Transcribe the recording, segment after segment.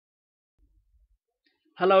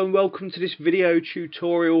Hello and welcome to this video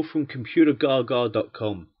tutorial from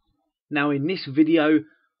Computergaga.com. Now in this video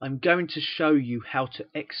I'm going to show you how to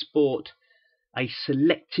export a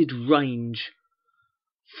selected range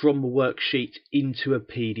from a worksheet into a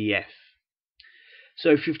PDF. So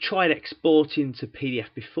if you've tried exporting to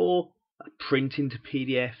PDF before, like print into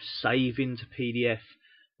PDF, save into PDF,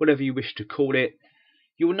 whatever you wish to call it,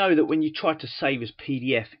 you will know that when you try to save as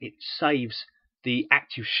PDF it saves the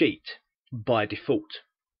active sheet by default.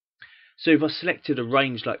 So if I selected a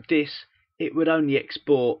range like this, it would only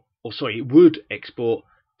export, it would export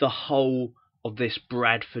the whole of this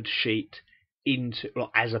Bradford sheet into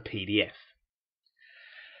as a PDF.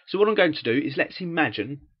 So what I'm going to do is, let's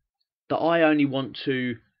imagine that I only want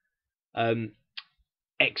to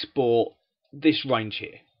export this range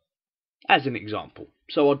here as an example.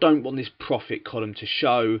 So I don't want this profit column to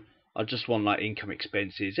show, I just want like income,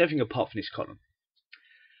 expenses, everything apart from this column.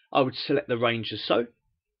 I would select the range as so.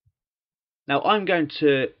 Now I'm going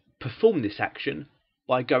to perform this action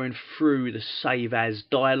by going through the Save As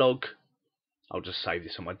dialog. I'll just save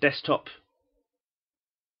this on my desktop.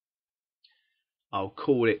 I'll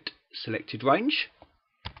call it Selected Range.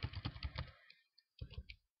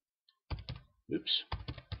 Oops.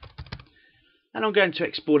 And I'm going to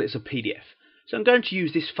export it as a PDF. So I'm going to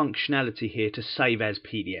use this functionality here to save as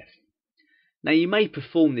PDF. Now you may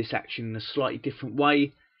perform this action in a slightly different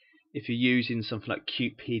way if you're using something like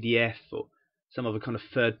Cute PDF or some other kind of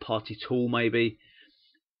third-party tool maybe.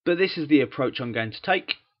 But this is the approach I'm going to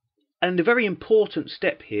take. And a very important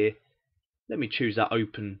step here, let me choose that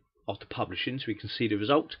open after publishing so we can see the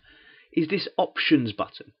result, is this options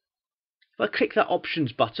button. If I click that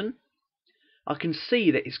options button, I can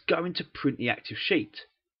see that it's going to print the active sheet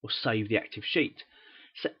or save the active sheet.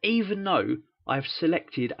 So even though I've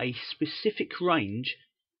selected a specific range,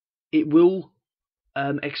 it will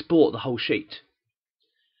export the whole sheet.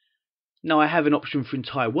 Now I have an option for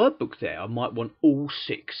entire workbook there. I might want all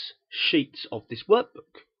 6 sheets of this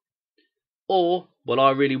workbook. Or what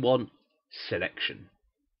I really want, selection.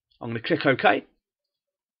 I'm going to click OK.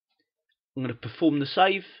 I'm going to perform the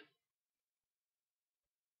save.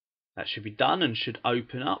 That should be done and should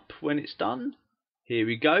open up when it's done. Here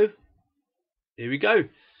we go. Here we go.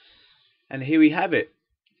 And here we have it.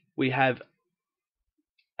 We have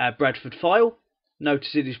our Bradford file.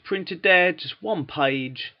 Notice it is printed there, just one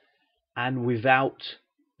page and without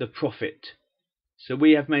the profit. So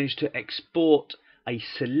we have managed to export a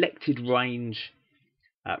selected range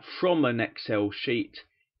from an Excel sheet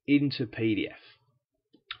into PDF.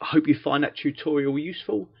 I hope you find that tutorial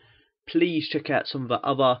useful. Please check out some of the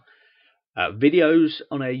other videos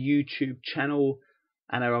on our YouTube channel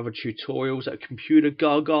and our other tutorials at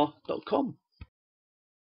Computergaga.com.